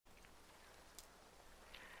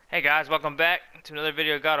Hey guys, welcome back to another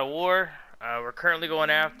video of God of War. We're currently going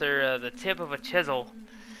after the tip of a chisel.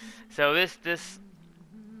 So this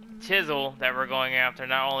chisel that we're going after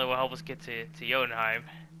not only will help us get to Jotunheim,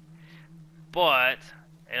 but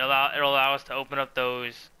it'll allow us to open up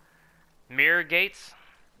those mirror gates.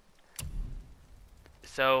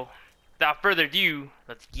 So without further ado,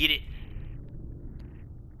 let's get it.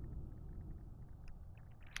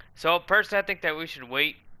 So personally, I think that we should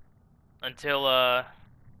wait until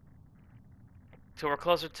till we're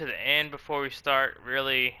closer to the end before we start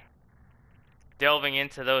really delving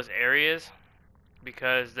into those areas,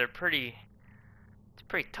 because it's pretty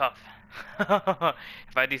tough.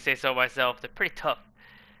 If I do say so myself, they're pretty tough.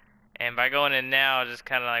 And by going in now, just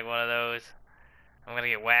kind of like one of those, I'm gonna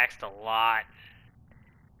get waxed a lot.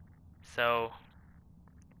 So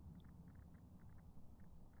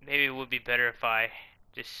maybe it would be better if I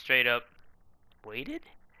just straight up waited.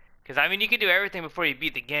 Because I mean, you can do everything before you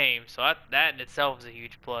beat the game, so that in itself is a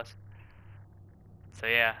huge plus. So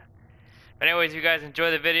yeah. But anyways, if you guys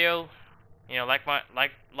enjoy the video, you know, like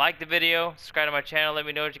the video, subscribe to my channel, let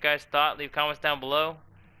me know what you guys thought, leave comments down below.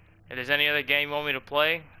 If there's any other game you want me to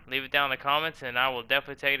play, leave it down in the comments and I will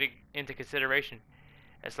definitely take it into consideration.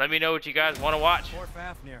 Just let me know what you guys want to watch. Poor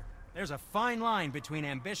Fafnir. There's a fine line between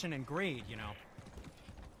ambition and greed, you know.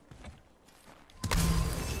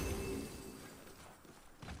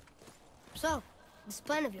 So, this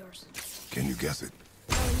plan of yours. Can you guess it?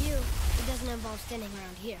 Knowing you, it doesn't involve standing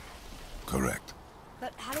around here. Correct.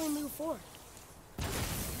 But how do we move forward?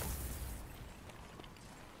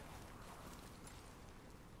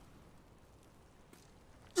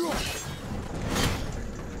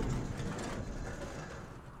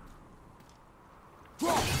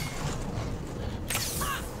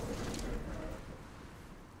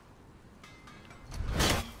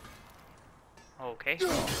 Okay.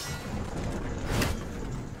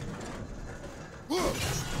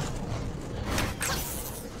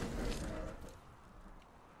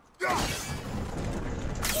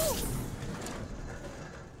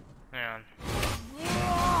 Man.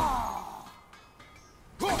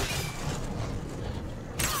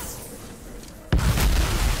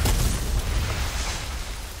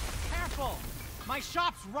 Careful! My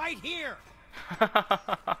shop's right here!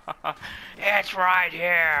 It's right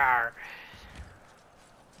here.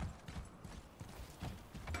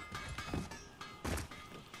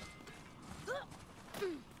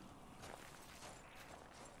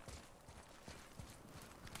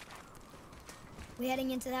 We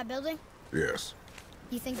heading into that building? Yes.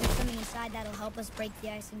 You think there's something inside that'll help us break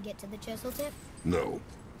the ice and get to the chisel tip? No.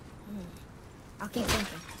 I'll keep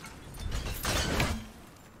thinking.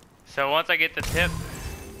 So once I get the tip,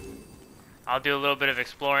 I'll do a little bit of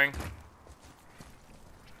exploring.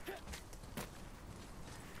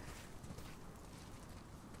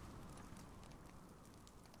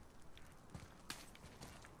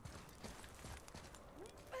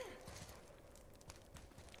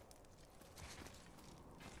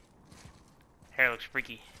 Hair looks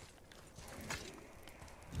freaky.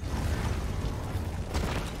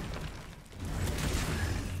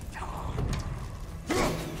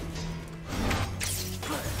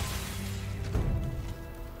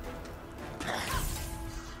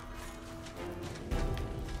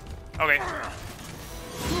 Okay.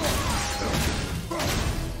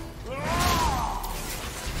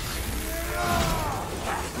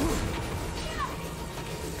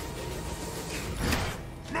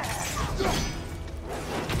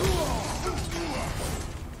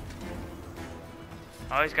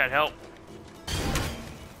 Oh, he's got help.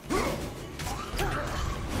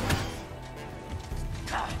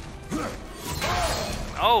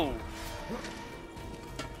 Oh!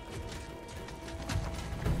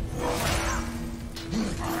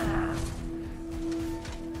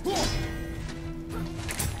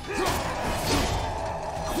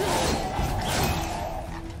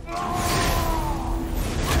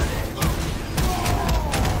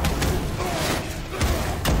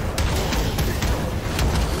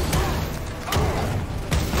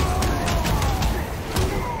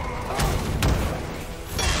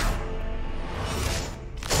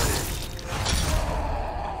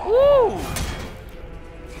 Woo!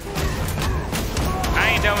 I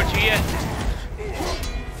ain't done with you yet.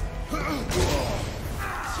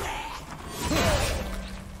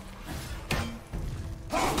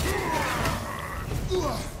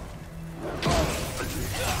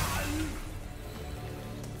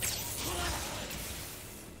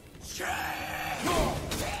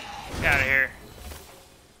 Get out of here.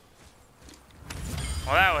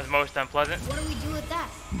 Well, that was most unpleasant. What do we do with that?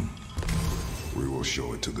 We will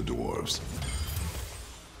show it to the dwarves.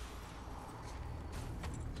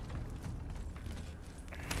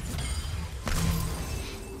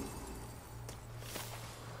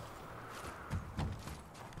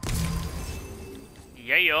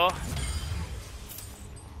 Hey y'all.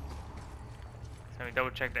 Let me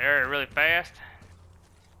double check the area really fast.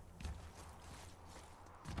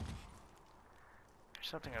 There's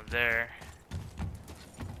something up there.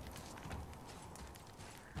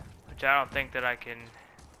 Which I don't think that I can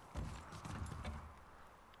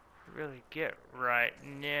really get right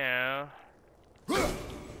now.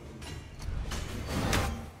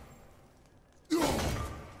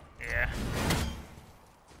 Yeah.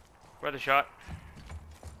 Brother shot.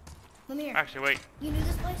 Come here. Actually, wait. You knew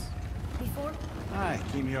this place? Before? I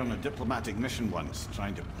came here on a diplomatic mission once,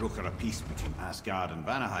 trying to broker a peace between Asgard and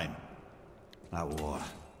Vanaheim. That war.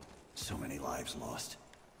 So many lives lost.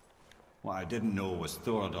 What I didn't know was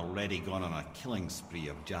Thor had already gone on a killing spree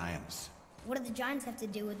of giants. What do the giants have to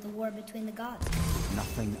do with the war between the gods?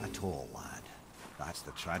 Nothing at all, lad. That's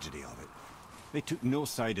the tragedy of it. They took no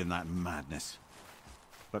side in that madness.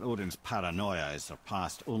 But Odin's paranoia is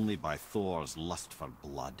surpassed only by Thor's lust for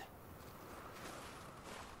blood.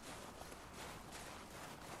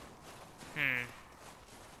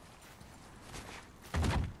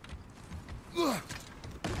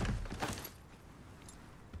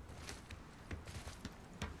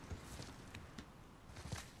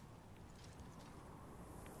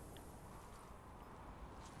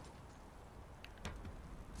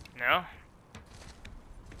 No?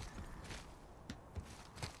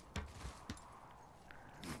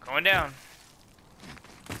 Going down.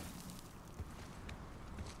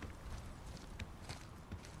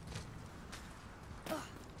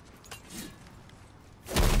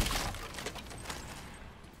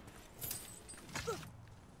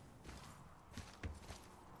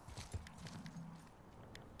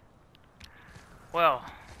 Well.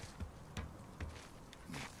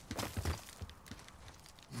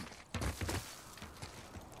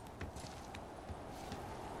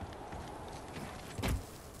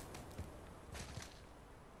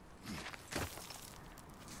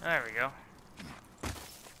 There we go.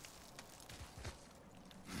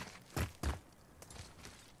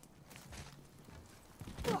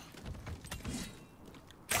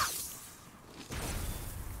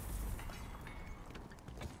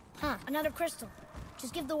 Huh, another crystal.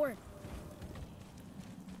 Just give the word.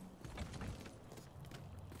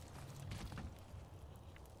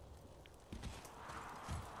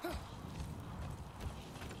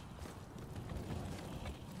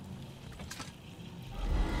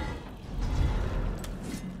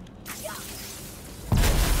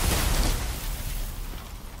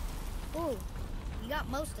 Ooh, you got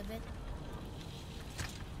most of it.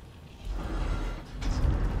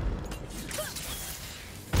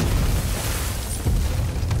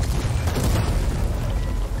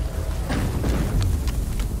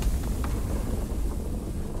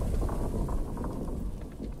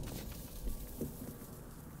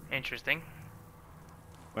 Interesting.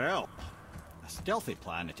 Well, a stealthy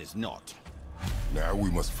plan it is not. Now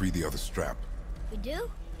we must free the other strap. We do?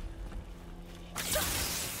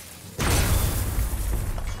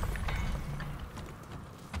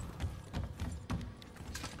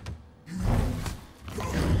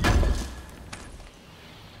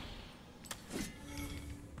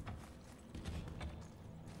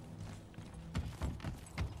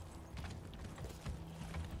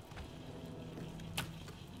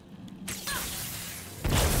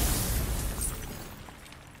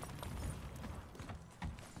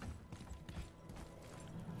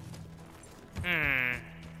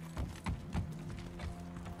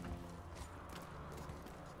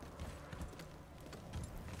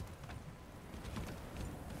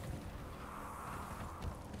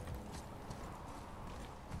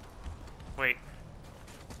 Wait.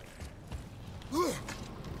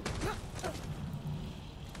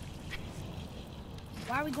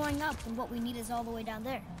 Why are we going up when what we need is all the way down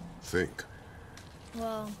there? Think.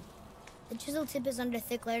 Well, the chisel tip is under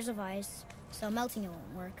thick layers of ice, so melting it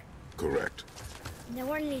won't work. Correct. And there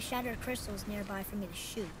weren't any shattered crystals nearby for me to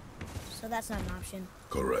shoot, so that's not an option.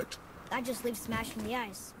 Correct. That just leaves smashing the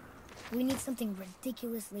ice. We need something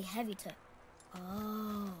ridiculously heavy to...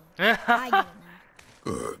 Oh, I get it now.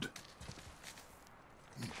 Good.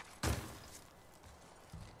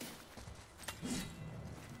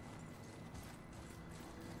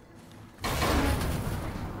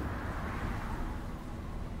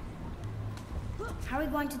 How are we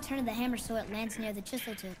going to turn the hammer so it lands near the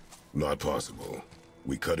chisel tip? Not possible.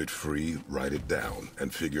 We cut it free, write it down,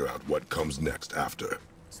 and figure out what comes next after.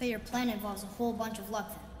 So your plan involves a whole bunch of luck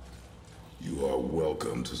then? You are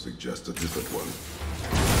welcome to suggest a different one.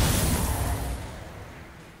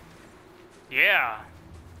 Yeah.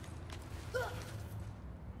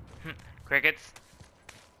 Crickets.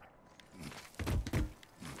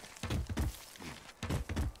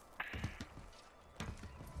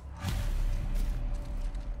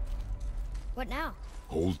 What now?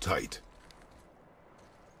 Hold tight.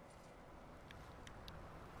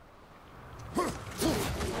 Huh.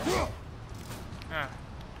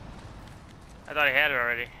 I thought he had it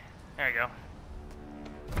already. There you go.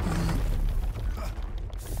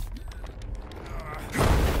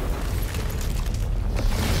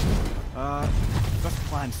 This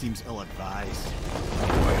plan seems ill-advised.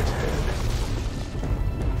 Quiet head.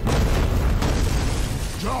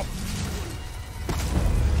 Jump!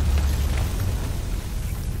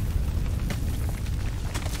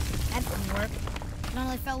 That didn't work. It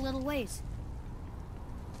only fell a little ways.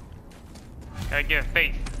 Gotta give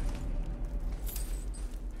faith.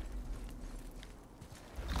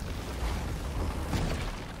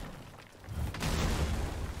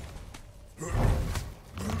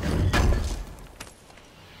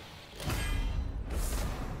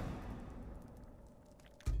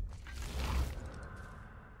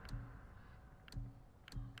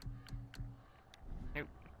 Nope.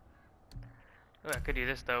 Oh, I could do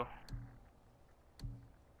this though.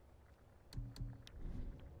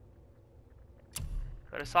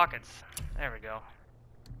 Go to sockets. There we go.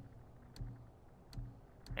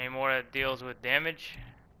 Any more that deals with damage?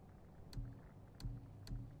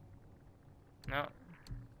 No.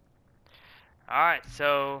 Alright,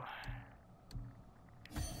 so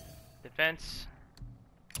defense.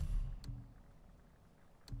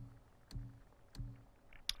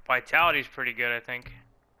 Vitality's pretty good, I think.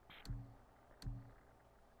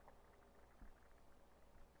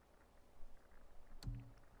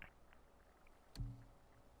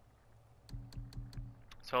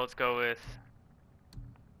 So let's go with,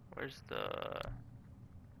 where's the,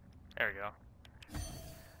 there we go.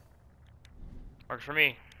 Works for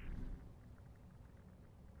me.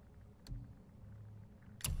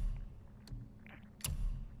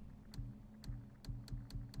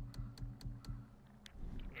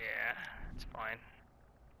 Yeah, it's fine.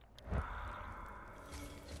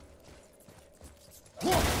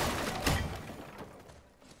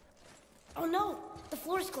 Oh no! The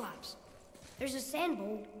floor's collapsed. There's a sand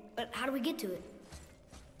bowl, but how do we get to it?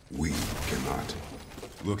 We cannot.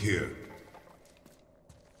 Look here.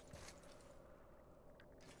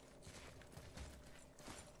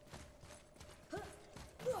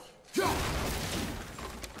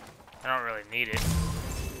 I don't really need it.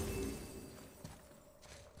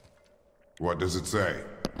 What does it say?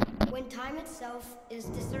 When time itself is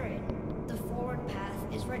disoriented, the forward path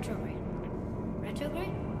is retrograde.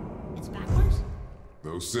 Retrograde? It's backwards?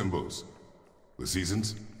 Those symbols. The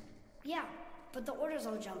seasons? Yeah, but the order's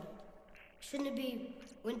all jumbled. Shouldn't it be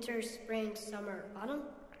winter, spring, summer, autumn?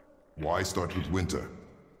 Why start with winter?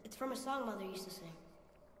 It's from a song Mother used to sing.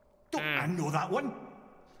 Don't I know that one?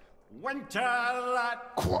 Winter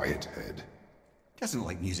that Quiet head. doesn't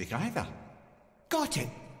like music either. Got it.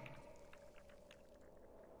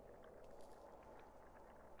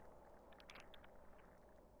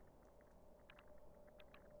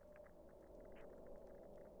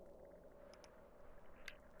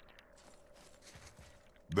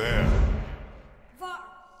 There. Var,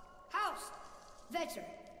 House, Vetter,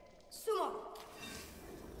 Sumo.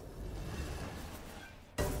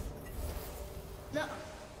 No,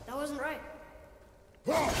 that wasn't right.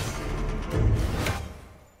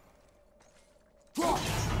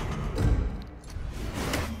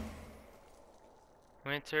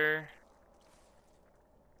 Winter.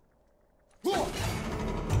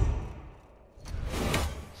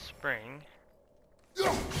 Spring.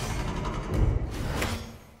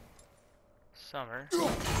 Summer.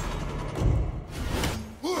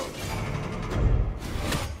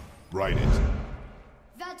 Write it.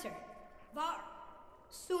 Vetter, Var,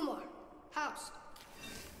 Sumar, House.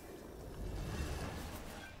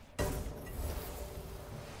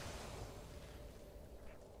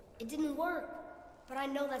 It didn't work, but I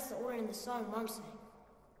know that's the order in the song Mom sang.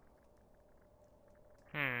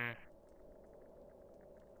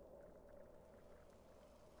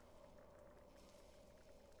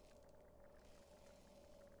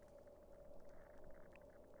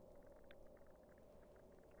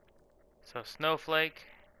 So snowflake,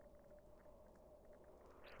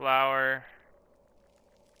 flower,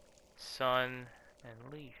 sun,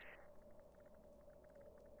 and leaf.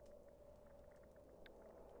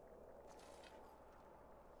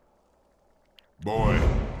 Boy.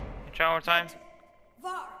 Try one more time.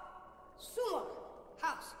 Var, Sumar,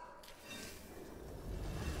 House.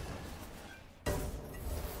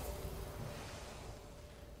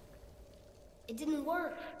 It didn't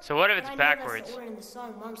work. So what if but it's I know backwards? That's the order in the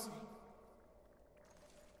song Mom sang.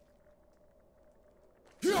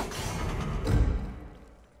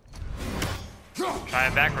 Try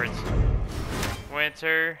it backwards.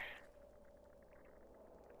 Winter,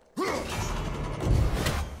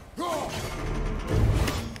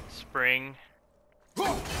 spring,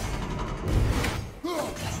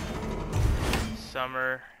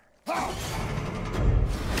 summer, a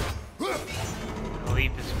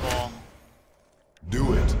leaf is fall.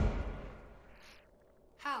 Do it.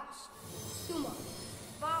 House. Sumo.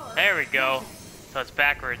 Follow. There we go. So it's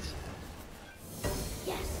backwards.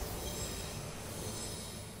 Yes.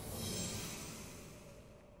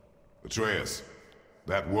 Atreus,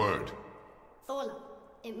 that word. Thola.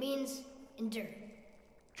 It means endure.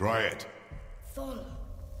 Try it. Thola.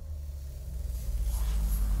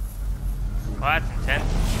 Well, that's intense.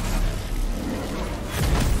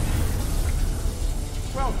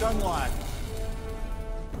 Well done, lad.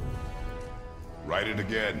 Write it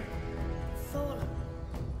again. Thola.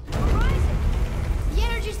 Horizon. The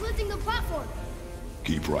energy's lifting the platform.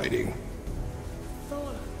 Keep writing.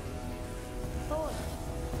 Thola. Thola.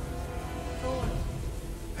 Thola.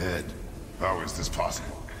 Head. How is this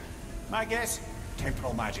possible? My guess?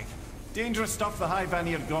 Temporal magic. Dangerous stuff the High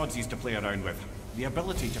Vanir gods used to play around with. The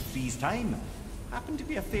ability to freeze time. Happened to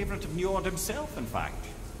be a favorite of Njord himself, in fact.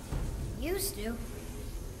 Used to.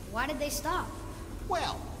 Why did they stop?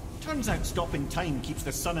 Well, turns out stopping time keeps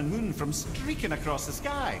the sun and moon from streaking across the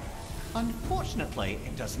sky. Unfortunately,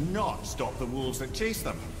 it does not stop the wolves that chase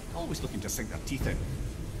them, always looking to sink their teeth in.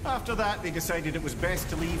 After that, they decided it was best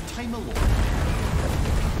to leave time alone.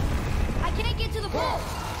 I can't get to the pole.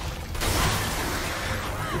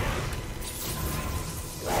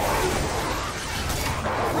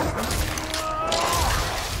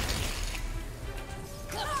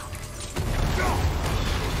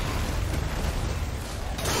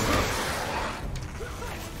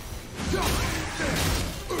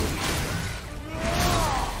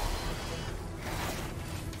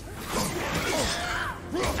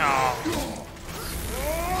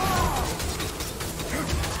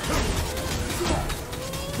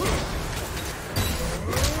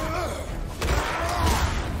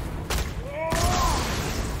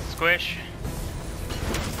 Squish.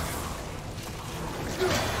 The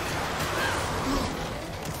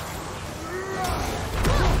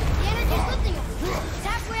energy's lifting him.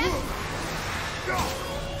 Tap grip.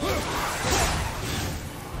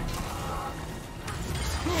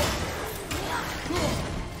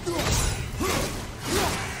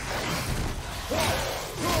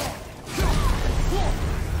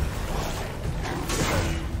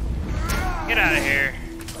 Get out of here.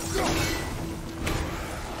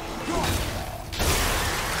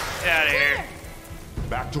 Get out of here.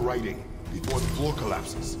 Back to writing, before the floor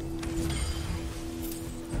collapses.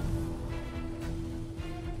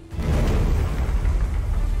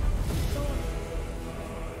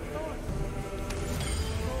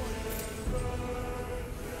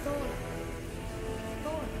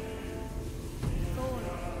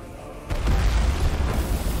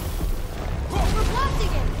 We're blocked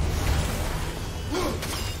again.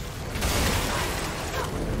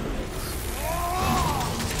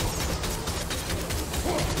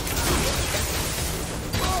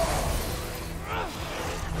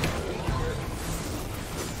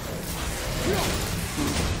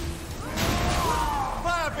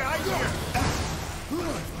 Fire behind you!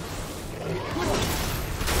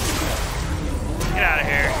 Get out of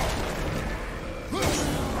here.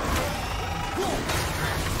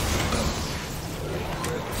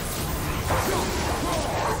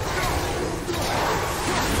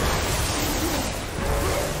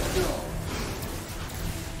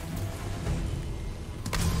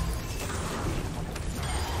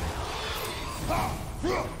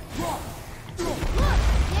 Look,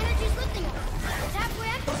 the energy's lifting him. Tap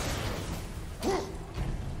grip.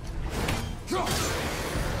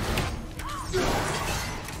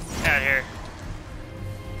 Get out of here.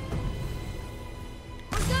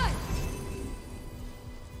 We're good.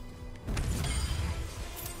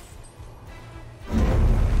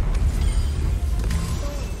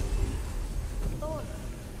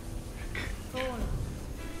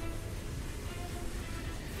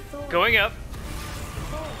 Going up.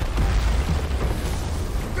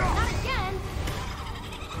 Not again.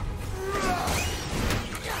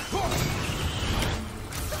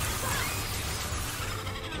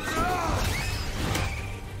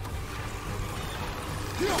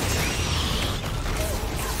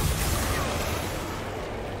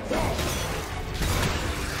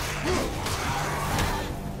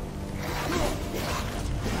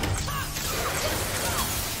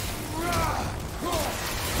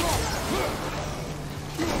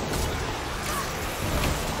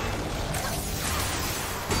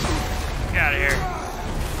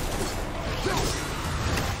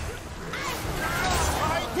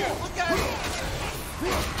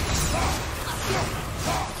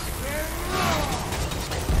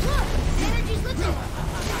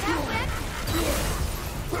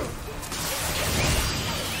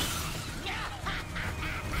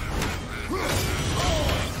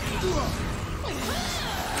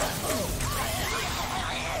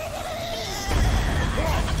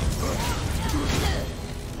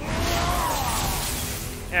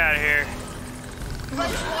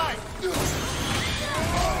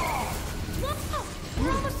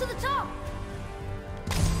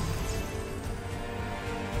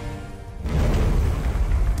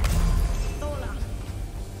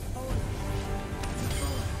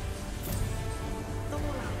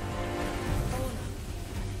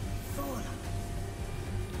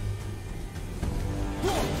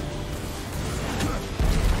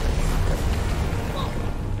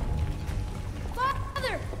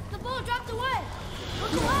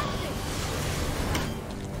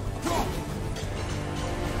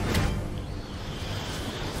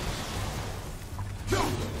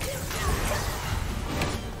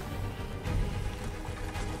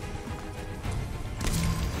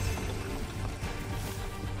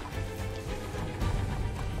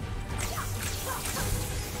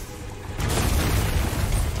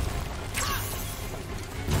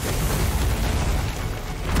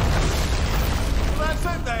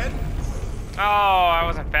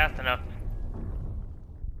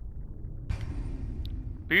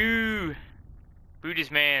 Boo! Boo this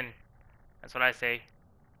man. That's what I say.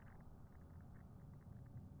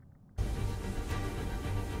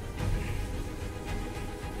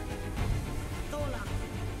 Thola.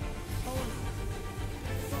 Thola.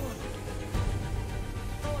 Thola.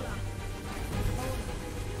 Thola.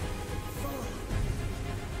 Thola.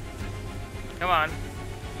 Come on.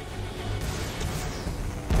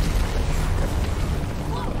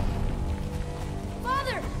 Whoa!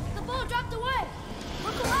 Father! The ball dropped away!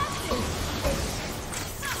 We're collapsing!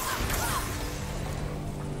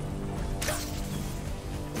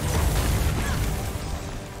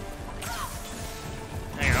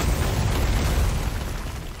 There you go.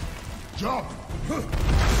 Jump!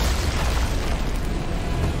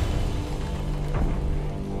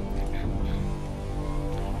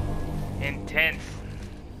 Intense.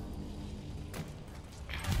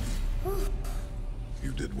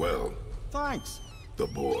 You did well. Thanks. The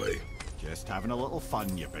boy. Just having a little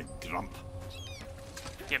fun, you big grump.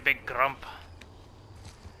 You big grump.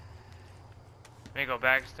 Let me go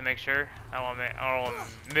back just to make sure. I don't want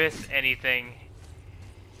to miss anything.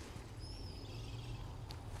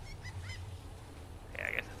 Yeah,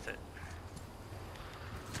 I guess that's it.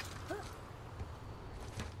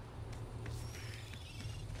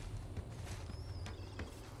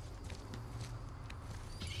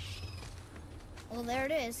 Well, there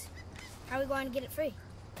it is. How are we going to get it free?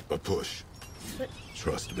 A push. But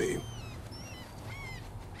Trust me.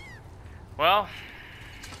 Well,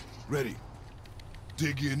 Ready.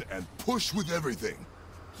 Dig in and push with everything.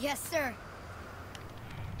 yes, sir.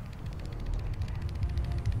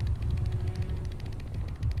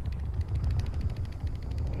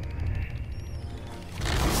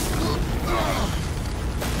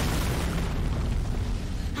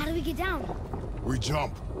 How do we get down? We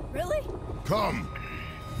jump. Really? Come.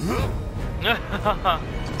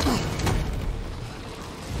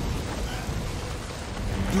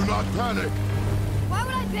 Do not panic. Why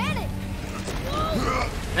would I panic?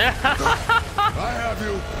 I have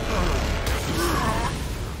you.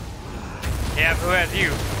 yeah, who has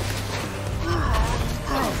you?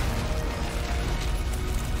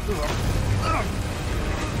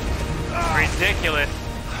 Ridiculous.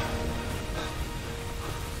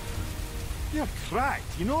 You're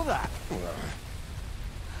cracked, you know that?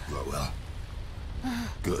 Well.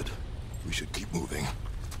 Good. We should keep moving.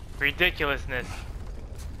 Ridiculousness.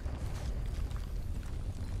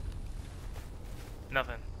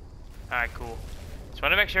 Nothing. Alright, cool. Just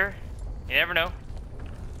want to make sure. You never know.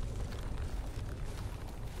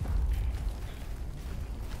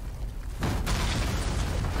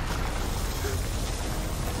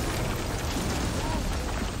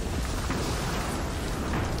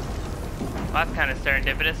 Well, that's kind of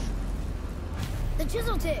serendipitous. The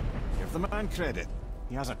chisel tip. Give the man credit.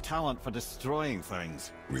 He has a talent for destroying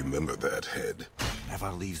things. Remember that head.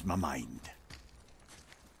 Never leaves my mind.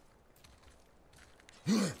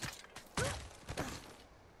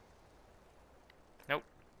 Nope.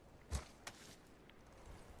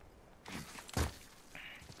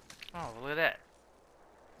 Oh, look at that.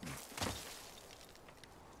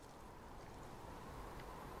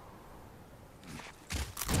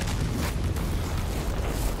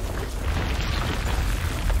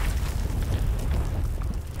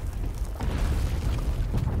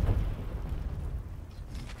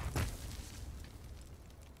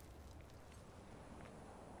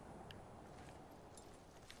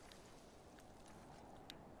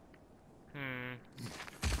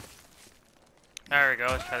 There we go,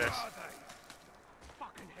 let's try this.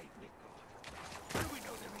 Fucking hate Midgard. How do we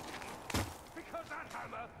know they're evil? Because that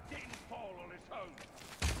hammer didn't fall on its own.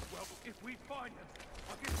 Well, if we find them,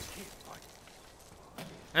 I'll get the kid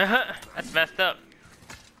right. That's messed up.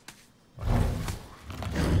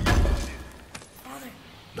 Father.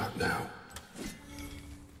 Not now.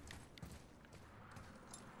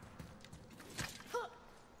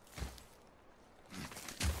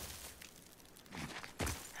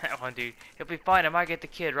 That one dude. He'll be fine, I might get the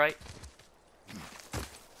kid, right?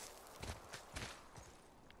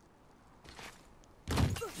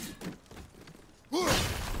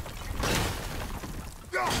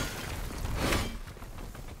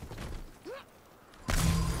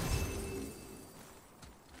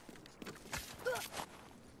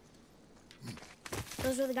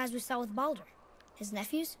 Those were the guys we saw with Baldur. His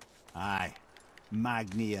nephews? Aye.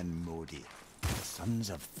 Magni and Modi. Sons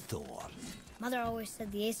of Thor. Mother always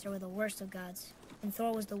said the Aesir were the worst of gods, and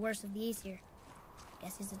Thor was the worst of the Aesir.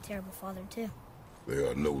 Guess he's a terrible father, too. They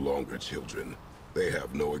are no longer children. They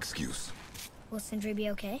have no excuse. Will Sindri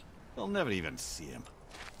be okay? They'll never even see him.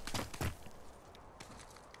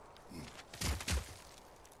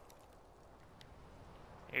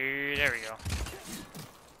 there we go.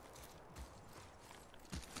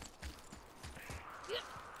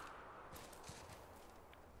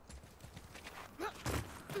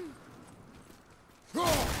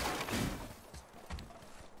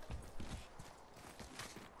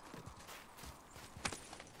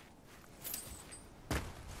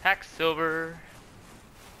 Hack silver.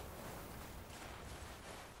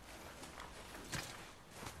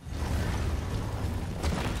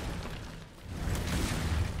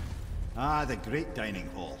 Ah, the great dining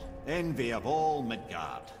hall. Envy of all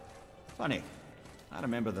Midgard. Funny, I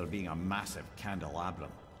remember there being a massive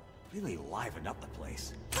candelabrum. Really livened up the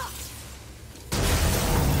place.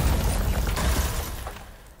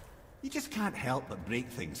 You just can't help but break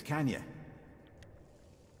things, can you?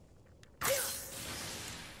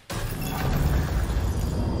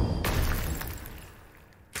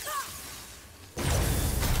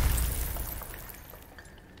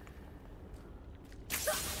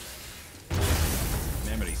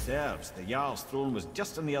 Memory serves, the Jarl's throne was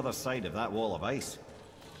just on the other side of that wall of ice.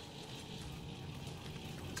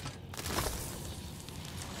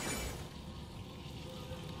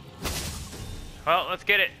 Well, let's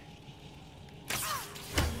get it.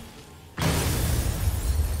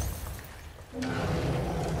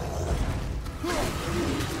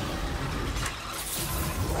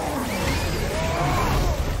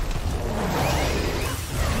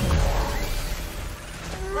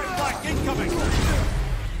 Red flag incoming!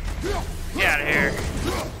 Get out of here.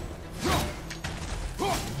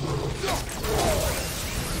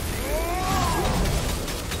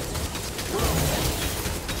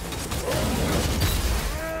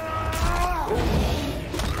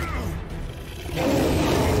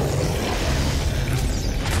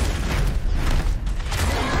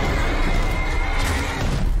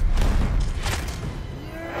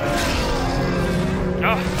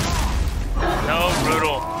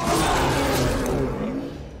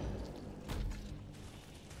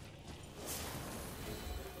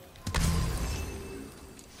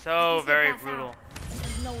 So very brutal.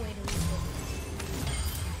 There's no way to lose it.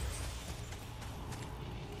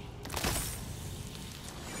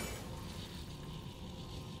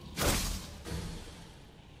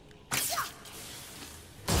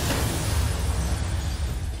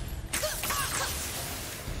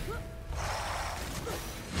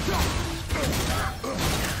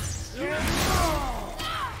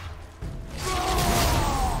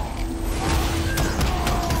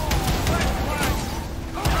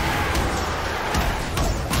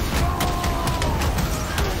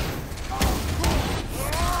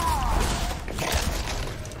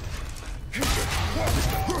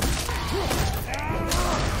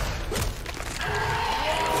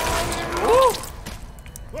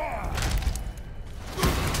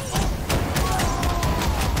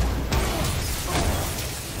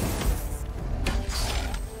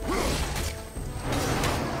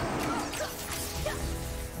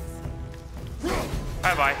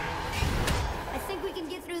 Bye-bye. I think we can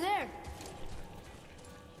get through there.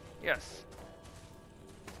 Yes.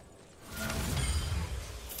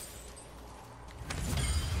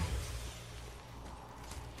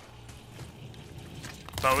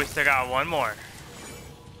 But we still got one more.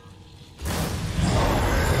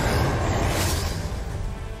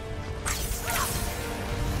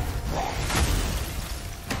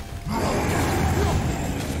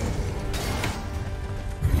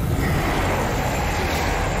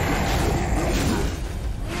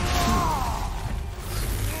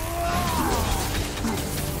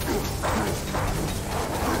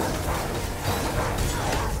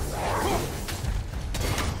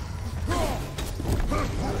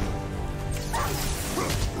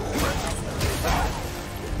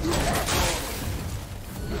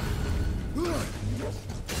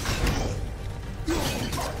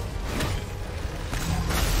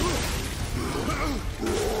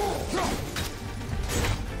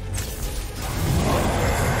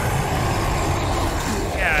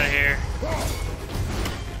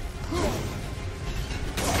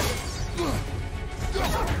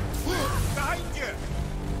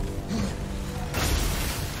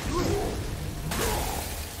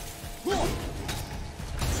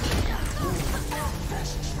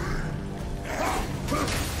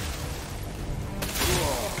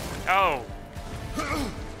 Oh.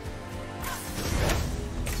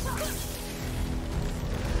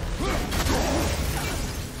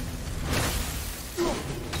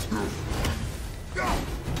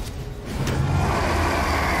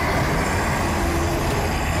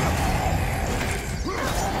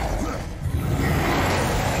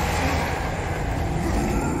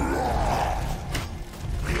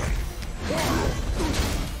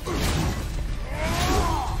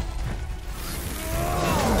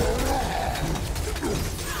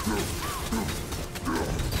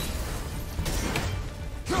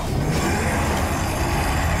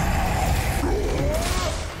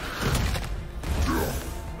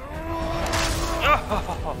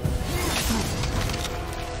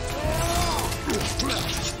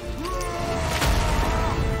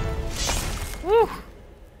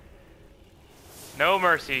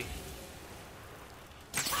 mercy.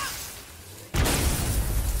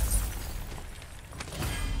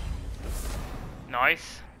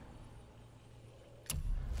 Nice.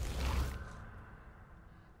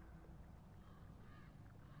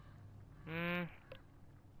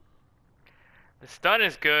 The stun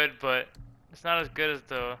is good, but it's not as good as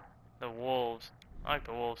the wolves. I like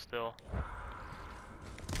the wolves still.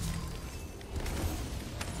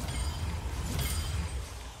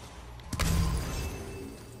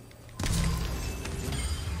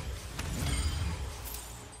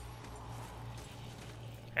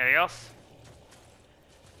 Anything else?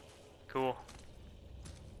 Cool.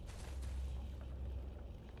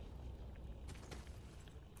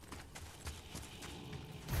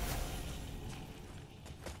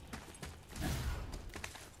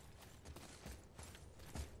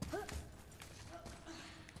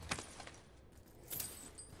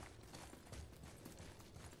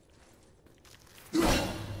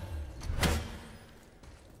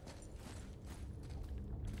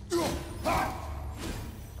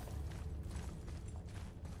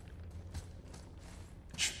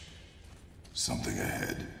 Something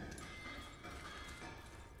ahead.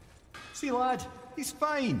 See, lad, he's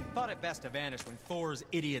fine. Thought it best to vanish when Thor's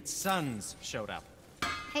idiot sons showed up.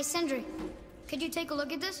 Hey, Sindri, could you take a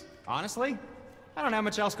look at this? Honestly, I don't have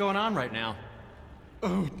much else going on right now.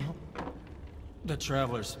 Oh, no. The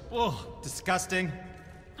travelers. Oh, disgusting.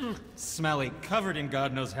 Smelly, covered in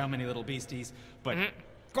God knows how many little beasties, but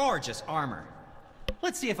gorgeous armor.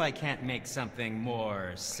 Let's see if I can't make something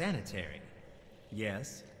more sanitary.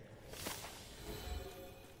 Yes?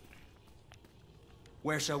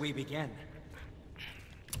 Where shall we begin?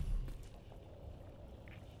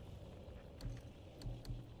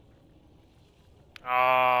 Oh,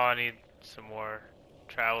 I need some more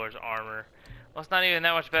traveler's armor. Well, it's not even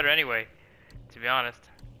that much better anyway, to be honest.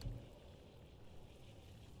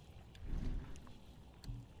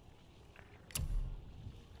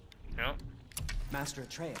 No. Master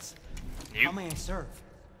Atreus, You. how may I serve?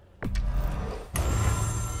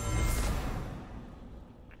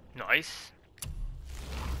 Nice.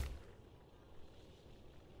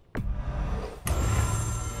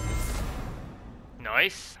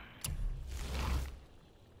 Nice.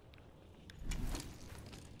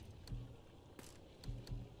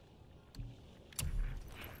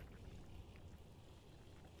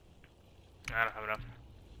 I don't have enough.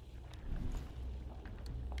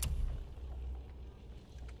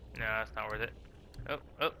 No, that's not worth it. Oh.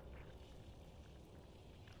 No,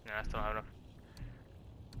 I still don't have enough.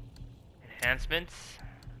 Enhancements?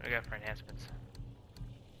 What do we got for enhancements?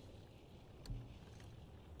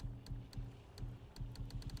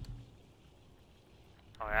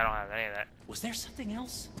 Oh, I don't have any of that. Was there something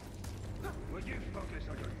else? Will you focus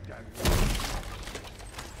on your damn...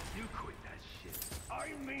 You quit that shit.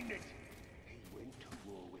 I mean it. He went to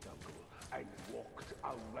war with Uncle and walked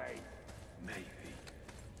away. Maybe.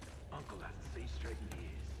 Uncle hasn't seen straight in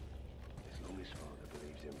years. As long as father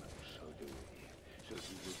believes him, so do we. So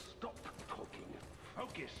he will stop talking,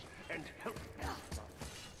 focus, and help.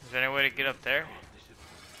 Is there any way to get up there?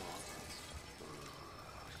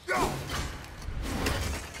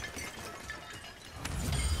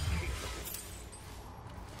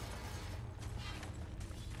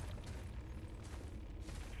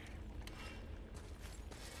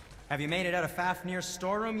 Have you made it out of Fafnir's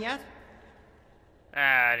storeroom yet? Ah,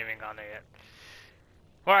 I haven't even gone there yet.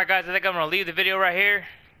 Alright guys, I think I'm going to leave the video right here.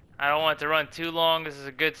 I don't want it to run too long. This is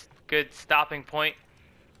a good stopping point.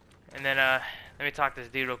 And then, let me talk to this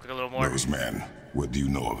dude real quick a little more. Those men, what do you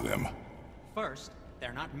know of them? First,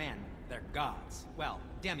 they're not men, they're gods. Well,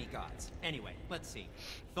 demigods. Anyway, let's see.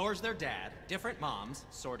 Thor's their dad, different moms,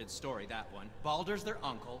 sordid story that one. Baldur's their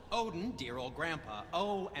uncle, Odin, dear old grandpa.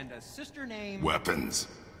 Oh, and a sister named... Weapons.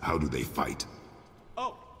 How do they fight?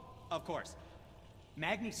 Oh, of course.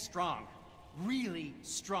 Magni's strong. Really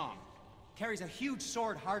strong. Carries a huge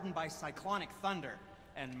sword hardened by cyclonic thunder.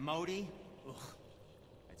 And Modi? Ugh.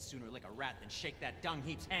 I'd sooner lick a rat than shake that dung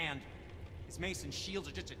heap's hand. His mason shields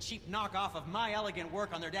are just a cheap knockoff of my elegant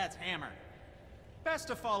work on their dad's hammer. Best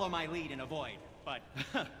to follow my lead and avoid. But,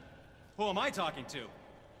 who am I talking to?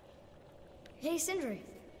 Hey, Sindri,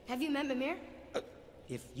 have you met Mimir?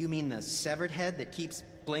 If you mean the severed head that keeps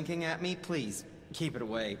blinking at me, please, keep it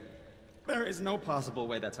away. There is no possible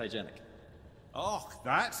way that's hygienic. Oh,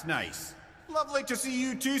 that's nice. Lovely to see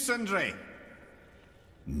you too, Sindri.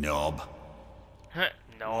 Knob.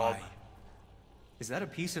 No. Why? Is that a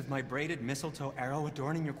piece of my braided mistletoe arrow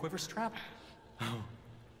adorning your quiver strap? Oh,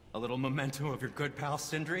 a little memento of your good pal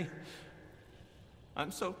Sindri?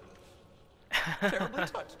 I'm so terribly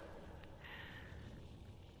touched.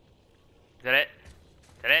 Is that it?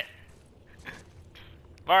 that it?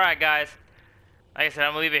 Alright, guys. Like I said,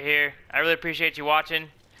 I'm gonna leave it here. I really appreciate you watching.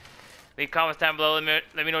 Leave comments down below.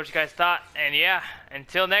 Let me know what you guys thought. And yeah,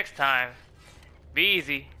 until next time, be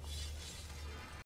easy.